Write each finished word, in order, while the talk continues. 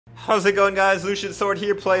How's it going, guys? Lucian Sword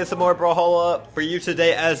here, playing some more Brawlhalla for you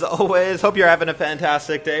today as always. Hope you're having a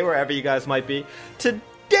fantastic day wherever you guys might be.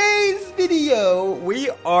 Today's video,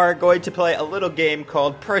 we are going to play a little game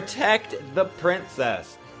called Protect the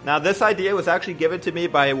Princess. Now, this idea was actually given to me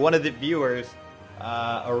by one of the viewers,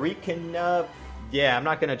 yeah, I'm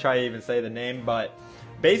not going to try to even say the name, but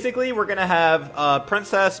basically we're going to have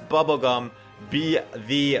Princess Bubblegum be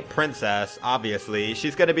the princess, obviously.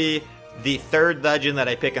 She's going to be the third legend that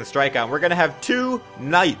I pick and strike on. We're going to have two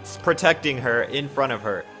knights protecting her in front of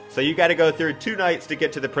her. So you got to go through two knights to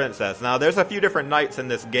get to the princess. Now, there's a few different knights in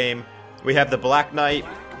this game. We have the Black Knight,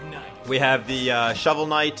 we have the Shovel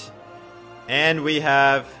Knight, and we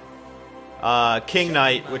have King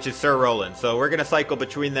Knight, which is Sir Roland. So we're going to cycle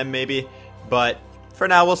between them maybe. But for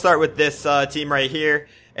now, we'll start with this team right here.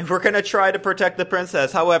 And we're going to try to protect the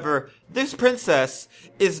princess. However, this princess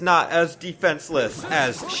is not as defenseless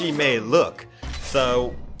as she may look.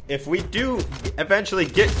 So, if we do eventually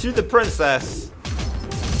get to the princess,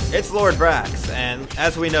 it's Lord Brax. And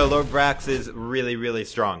as we know, Lord Brax is really, really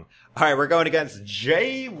strong. Alright, we're going against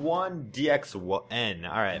J1DXN.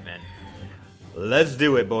 Alright, man. Let's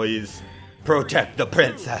do it, boys. Protect the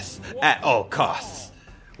princess at all costs.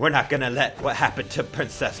 We're not going to let what happened to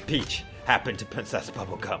Princess Peach happen to Princess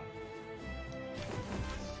Bubblegum.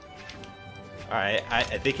 Alright, I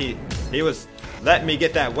think he was letting me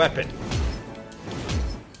get that weapon.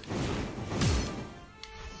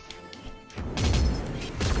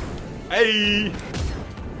 Hey!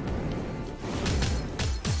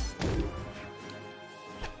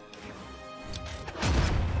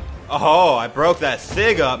 Oh, I broke that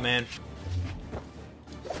SIG up, man.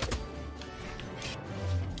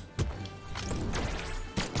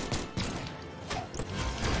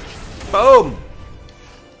 Boom!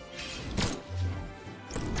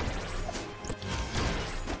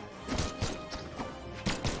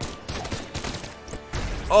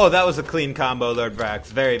 Oh, that was a clean combo, Lord Brax.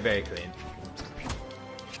 Very, very clean.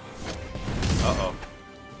 Uh-oh.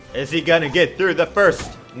 Is he gonna get through the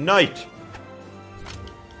first night?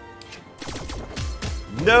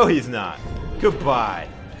 No, he's not. Goodbye.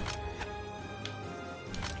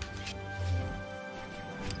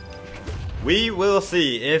 We will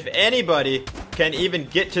see if anybody can even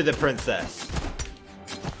get to the princess.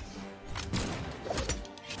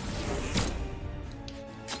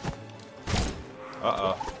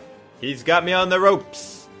 Uh-oh. He's got me on the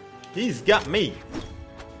ropes. He's got me.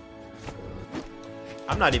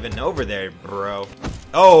 I'm not even over there, bro.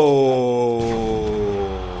 Oh,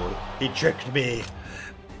 he tricked me.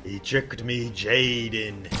 He tricked me,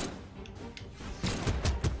 Jaden.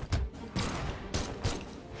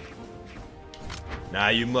 Now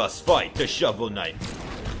you must fight the Shovel Knight.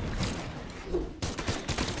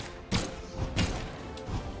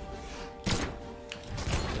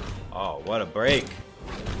 Oh, what a break.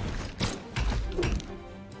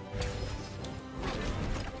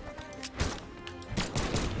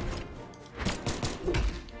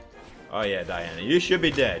 Oh yeah, Diana, you should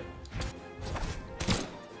be dead.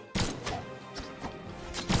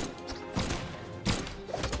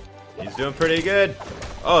 He's doing pretty good.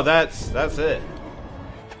 Oh, that's it.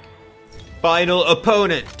 Final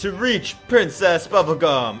opponent to reach Princess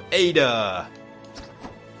Bubblegum, Ada.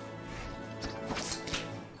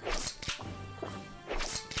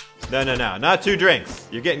 No, not two drinks.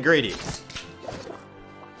 You're getting greedy.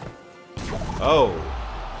 Oh.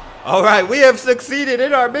 Alright, we have succeeded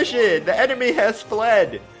in our mission. The enemy has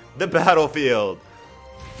fled the battlefield.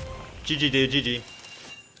 GG, dude, GG.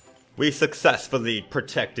 We successfully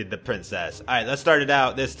protected the princess. Alright, let's start it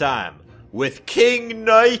out this time with King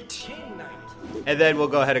Knight. And then we'll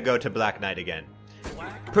go ahead and go to Black Knight again.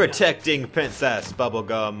 Protecting Princess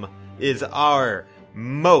Bubblegum is our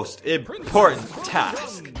most important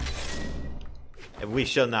task. And we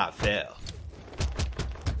shall not fail.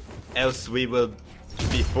 Else we will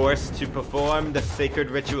be forced to perform the sacred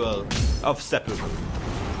ritual of seppuku.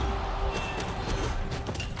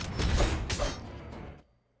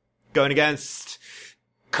 Going against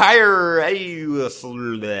Kyra,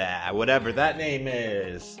 whatever that name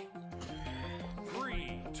is.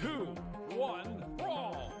 3, 2, 1,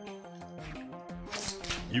 brawl!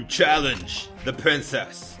 You challenge the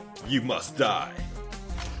princess. You must die.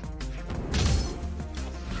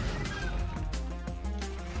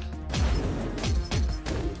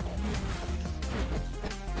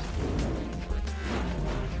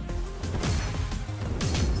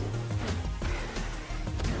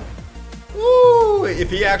 Woo! If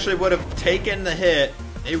he actually would have taken the hit,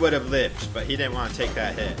 he would have lived, but he didn't want to take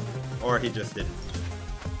that hit. Or he just didn't.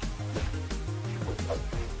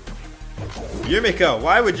 Yumiko,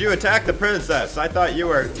 why would you attack the princess? I thought you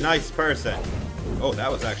were a nice person. Oh, that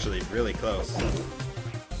was actually really close.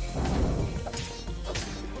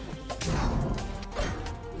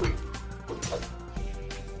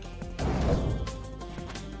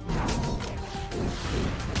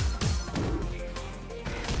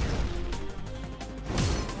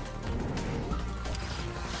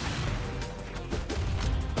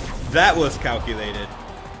 That was calculated.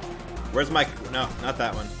 Where's my... No, not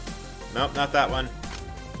that one. Nope, not that one.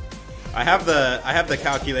 I have the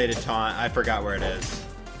calculated taunt. I forgot where it is.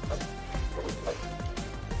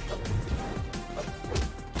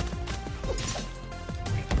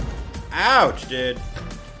 Ouch, dude.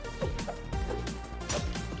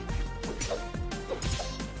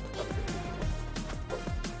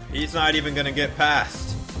 He's not even gonna get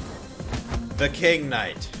past the King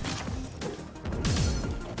Knight.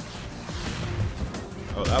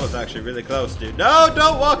 Oh, that was actually really close, dude. No,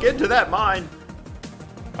 don't walk into that mine.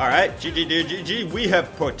 Alright, GG, dude, GG. We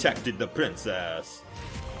have protected the princess.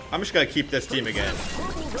 I'm just gonna keep this team again.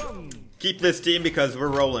 Keep this team because we're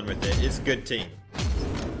rolling with it. It's a good team.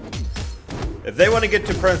 If they want to get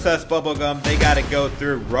to Princess Bubblegum, they gotta go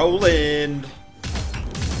through Roland.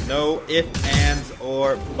 No ifs, ands,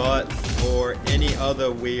 or buts, or any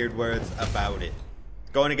other weird words about it.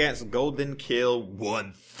 Going against Golden Kill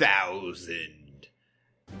 1000.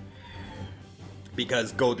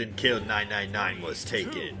 Because Golden Kill 999 was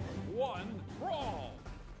taken. 2, 1, brawl.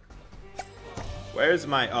 Where's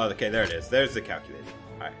my... Oh, okay, there it is. There's the calculator.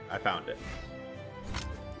 Alright, I found it.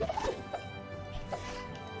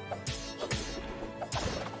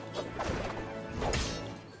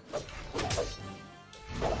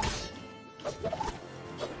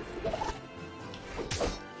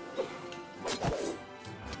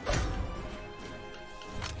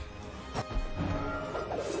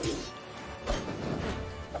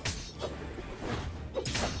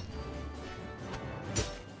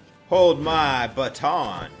 Hold my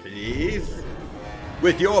baton, please.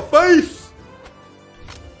 With your face!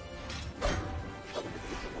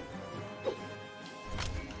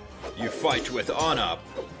 You fight with honor,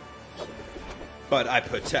 but I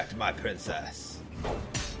protect my princess.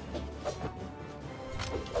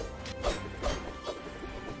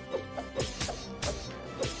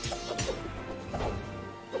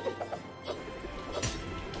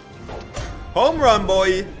 Home run,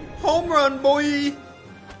 boy! Home run, boy!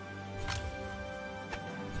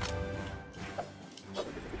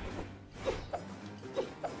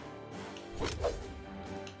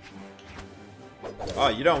 Oh,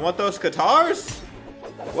 you don't want those guitars?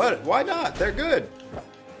 What? Why not? They're good.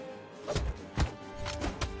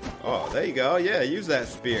 Oh, there you go. Yeah, use that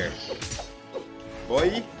spear.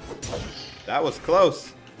 Boy. That was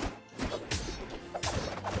close.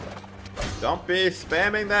 Don't be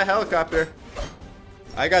spamming that helicopter.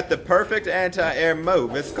 I got the perfect anti-air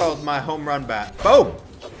move. It's called my home run bat. Boom!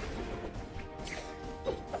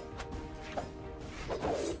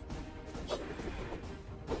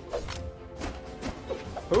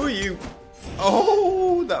 Who are you?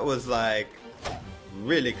 Oh, that was like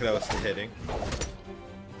really close to hitting.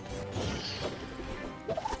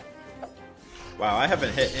 Wow, I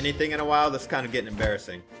haven't hit anything in a while. That's kind of getting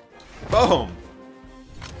embarrassing. Boom!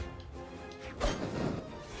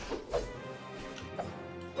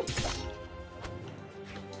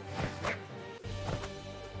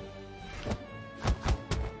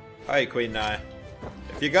 Alright, Queen Nai.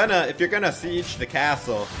 If you're gonna siege the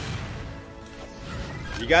castle,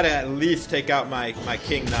 you gotta at least take out my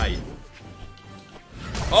King Knight.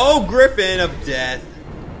 Oh, Griffin of Death.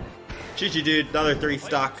 GG, dude. Another 3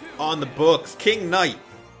 stock on the books. King Knight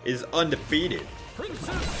is undefeated.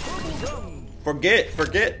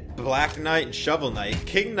 Forget Black Knight and Shovel Knight.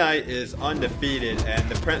 King Knight is undefeated, and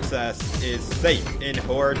the princess is safe in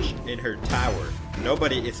her tower.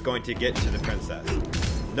 Nobody is going to get to the princess.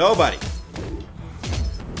 Nobody.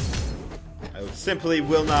 I simply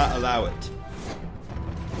will not allow it.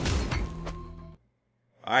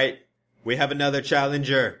 Alright, we have another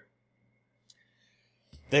challenger.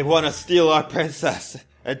 They want to steal our princess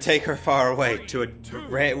and take her far away to a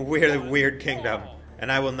really weird kingdom, and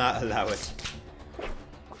I will not allow it.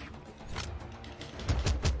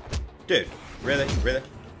 Dude, really? Really?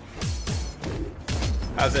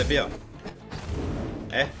 How's it feel?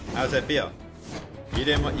 Eh? How's it feel? You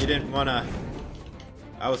didn't want to...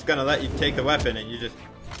 I was gonna let you take the weapon, and you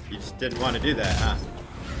just didn't want to do that, huh?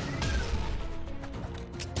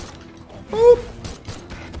 Woo!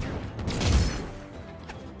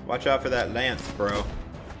 Watch out for that lance, bro.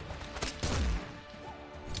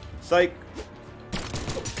 Psych.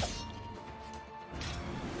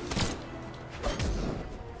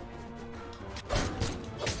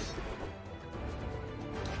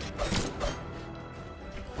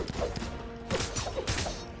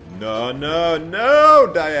 No, no,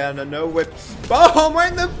 no, Diana, no whips. Boom,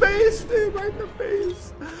 right in the face, dude, right in the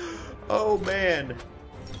face. Oh, man.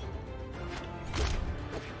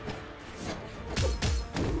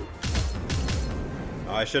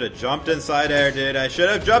 Oh, I should have jumped inside air, dude. I should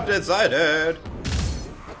have jumped inside air.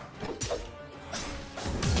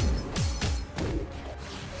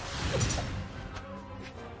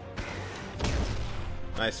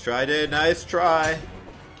 Nice try, dude. Nice try.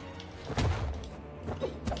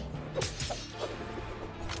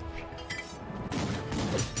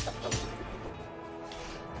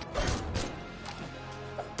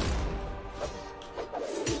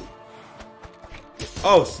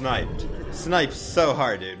 Oh, sniped. Sniped so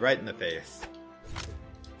hard, dude. Right in the face.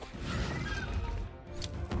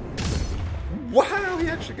 Wow, he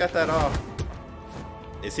actually got that off.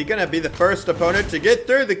 Is he gonna be the first opponent to get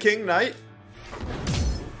through the King Knight?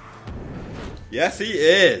 Yes, he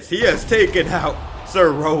is. He has taken out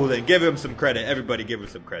Sir Roland. Give him some credit. Everybody give him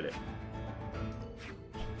some credit.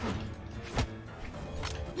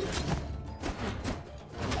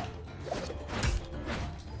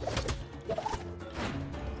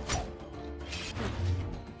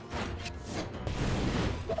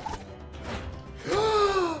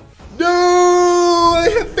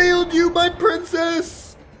 My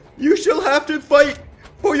princess! You shall have to fight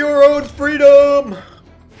for your own freedom!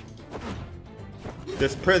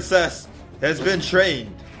 This princess has been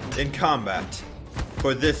trained in combat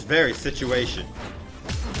for this very situation.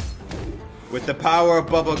 With the power of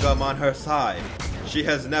bubblegum on her side, she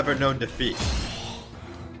has never known defeat.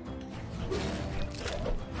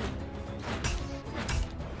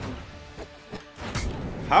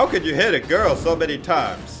 How could you hit a girl so many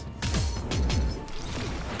times?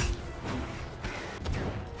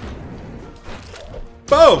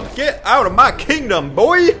 Boom! Get out of my kingdom,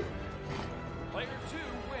 boy! Player 2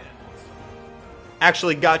 wins.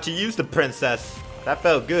 Actually got to use the princess. That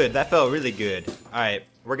felt good. That felt really good. Alright,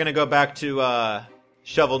 we're gonna go back to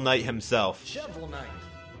Shovel Knight himself. Shovel Knight.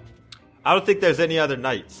 I don't think there's any other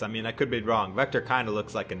knights. I mean, I could be wrong. Vector kind of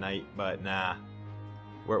looks like a knight, but nah.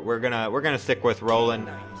 We're gonna stick with Roland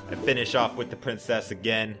and finish off with the princess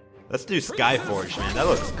again. Let's do Skyforge, man. That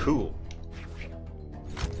looks cool.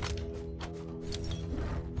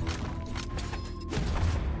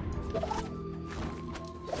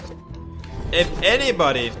 If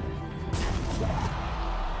anybody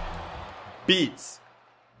beats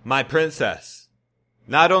my princess,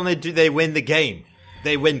 not only do they win the game,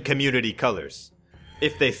 they win community colors.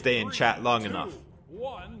 If they stay in chat long enough.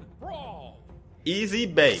 1, brawl. Easy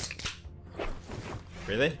bake.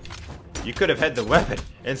 Really? You could have had the weapon.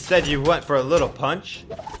 Instead you went for a little punch.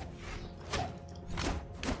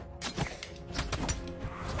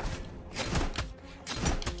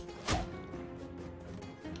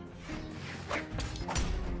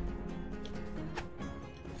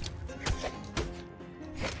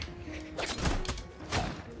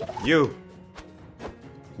 You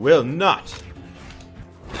will not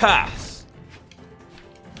pass.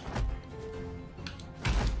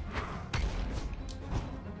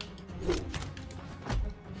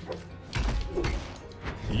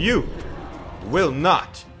 You will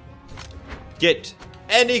not get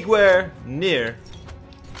anywhere near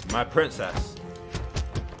my princess.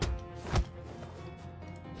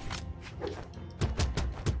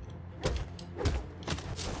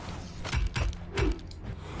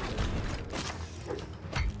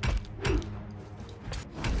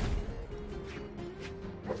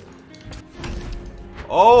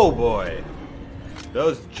 Oh boy.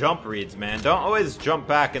 Those jump reads, man. Don't always jump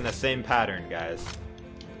back in the same pattern, guys.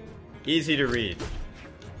 Easy to read.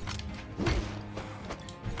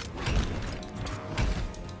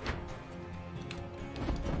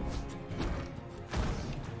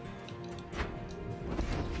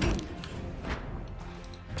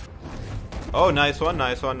 Oh, nice one,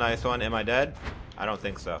 nice one, nice one. Am I dead? I don't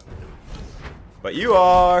think so. But you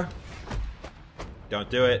are. Don't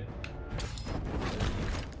do it.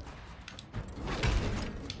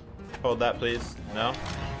 Hold that, please. No?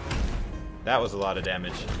 That was a lot of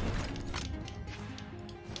damage.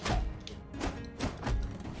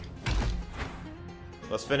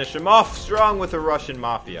 Let's finish him off strong with a Russian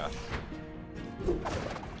Mafia.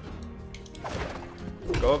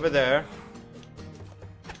 Go over there.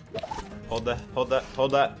 Hold that, hold that,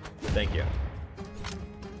 hold that. Thank you.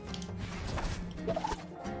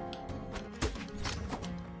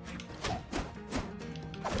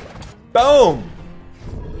 Boom!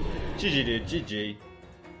 GG, dude, GG.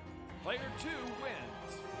 Player 2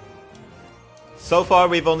 wins. So far,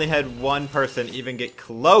 we've only had one person even get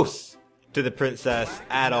close to the princess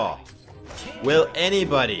at all. Will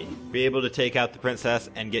anybody be able to take out the princess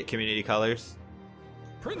and get community colors?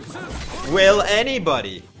 Princess. Will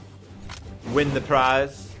anybody win the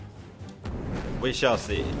prize? We shall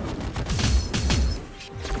see.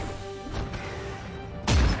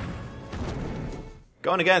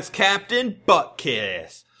 Going against Captain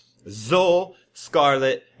Buttkiss, Zol,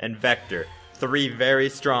 Scarlet, and Vector. 3 very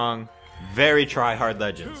strong, very try-hard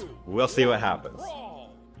legends. We'll see what happens.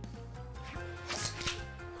 Brawl.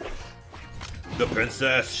 The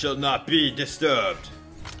princess shall not be disturbed.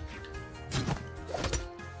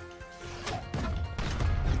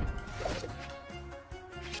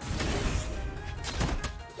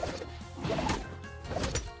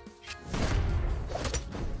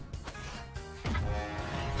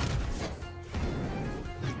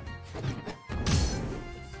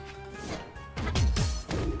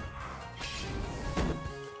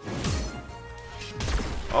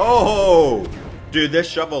 Oh, dude, this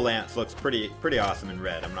shovel lance looks pretty awesome in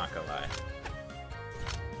red. I'm not gonna lie.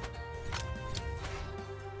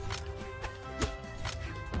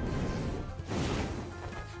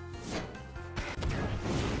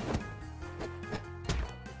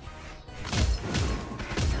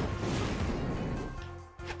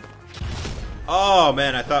 Oh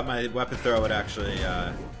man, I thought my weapon throw would actually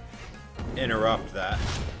interrupt that.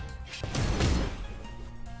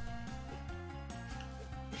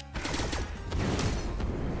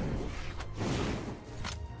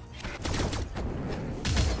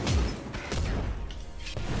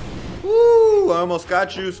 Woo! I almost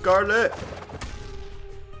got you, Scarlet.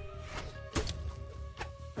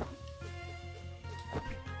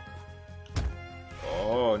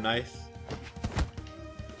 Oh, nice.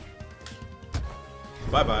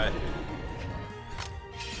 Bye-bye.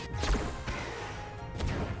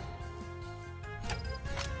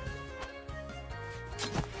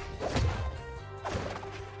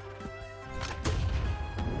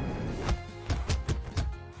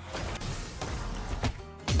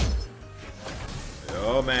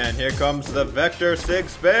 Oh man, here comes the Vector Sig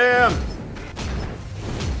spam!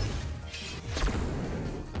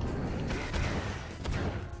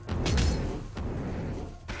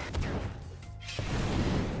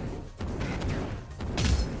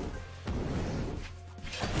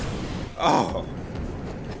 Oh!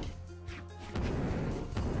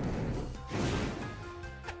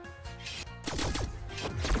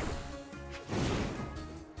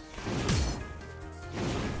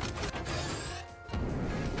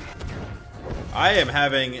 I am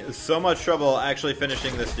having so much trouble actually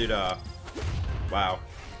finishing this dude off. Wow.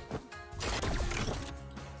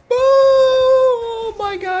 Oh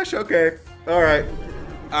my gosh, okay. Alright.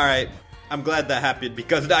 Alright. I'm glad that happened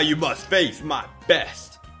because now you must face my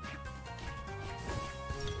best.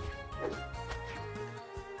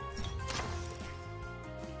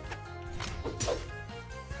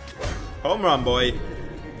 Home run, boy.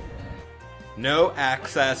 No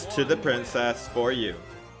access to the princess for you.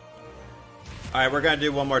 Alright, we're gonna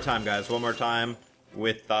do one more time, guys. One more time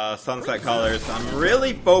with sunset colors. I'm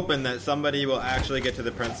really hoping that somebody will actually get to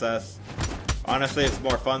the princess. Honestly, it's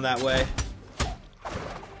more fun that way.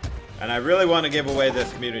 And I really want to give away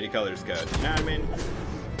this community colors code. You know what I mean?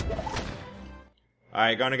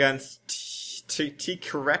 Alright, going against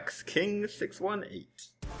T-Rex King 618.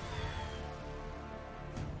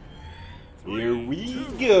 Here we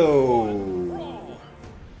go.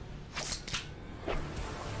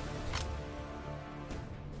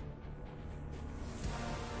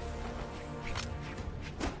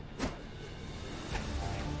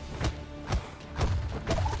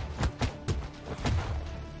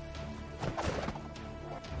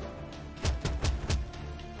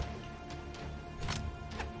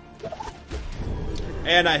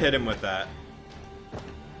 And I hit him with that.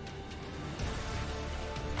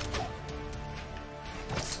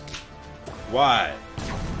 Why?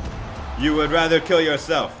 You would rather kill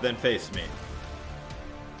yourself than face me.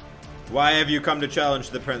 Why have you come to challenge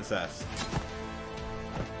the princess?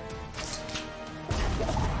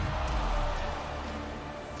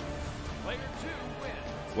 Player 2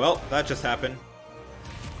 wins. Well, that just happened.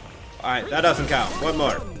 Alright, that doesn't count. One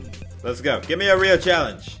more. Let's go. Give me a real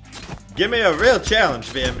challenge. Give me a real challenge,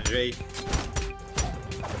 BMG.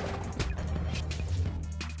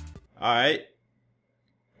 Alright.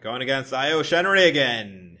 Going against IO Shenry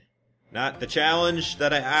again. Not the challenge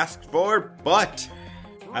that I asked for, but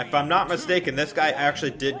if I'm not mistaken, this guy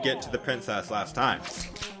actually did get to the princess last time.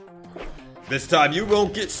 This time you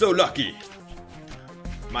won't get so lucky.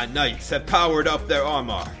 My knights have powered up their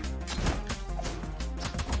armor.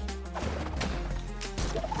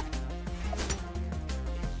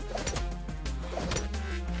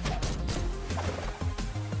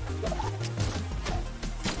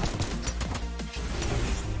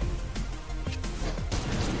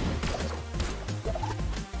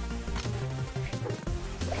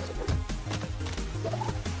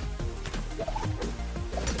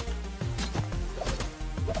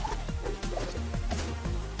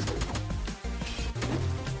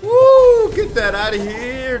 Get that out of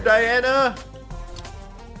here, Diana.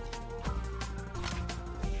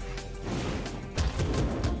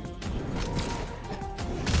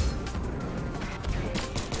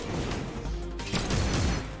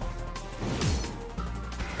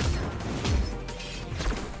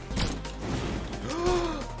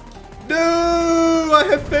 No! I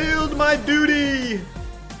have failed my duty!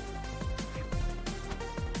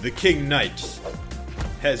 The King Knight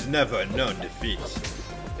has never known defeat.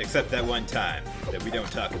 Except that one time that we don't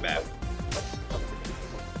talk about.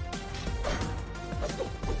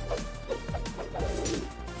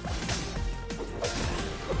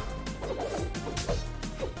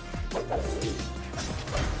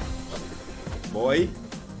 Boy.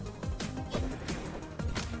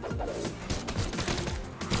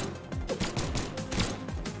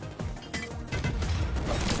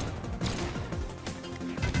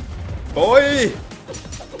 Boy!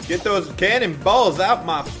 Get those cannonballs out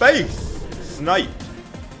my face! Snipe!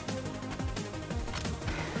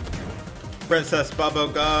 Princess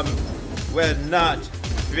Bubblegum will not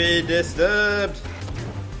be disturbed!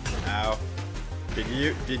 Ow. Did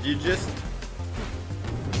you just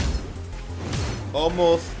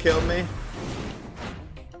almost kill me?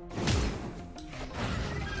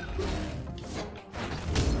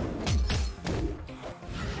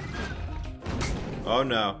 Oh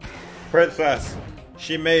no. Princess,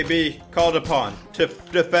 she may be called upon to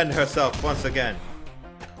defend herself once again.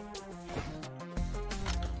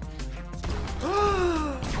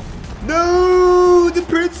 No! The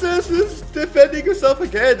princess is defending herself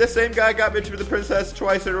again. The same guy got me to the princess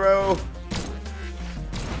twice in a row.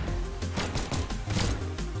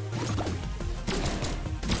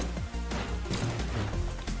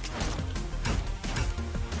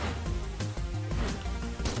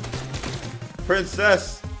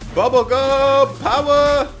 Princess Bubblegum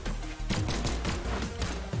power!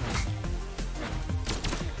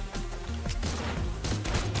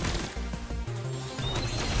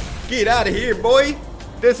 Get out of here, boy!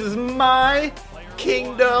 This is my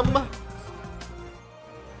kingdom!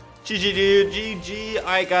 GG, dude, GG.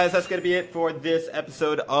 Alright, guys, that's gonna be it for this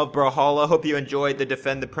episode of Brawlhalla. Hope you enjoyed the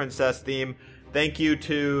Defend the Princess theme. Thank you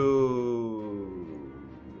to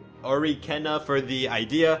Orikenna for the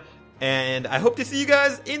idea. And I hope to see you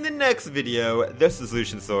guys in the next video. This is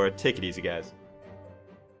Lucian Sword. Take it easy, guys.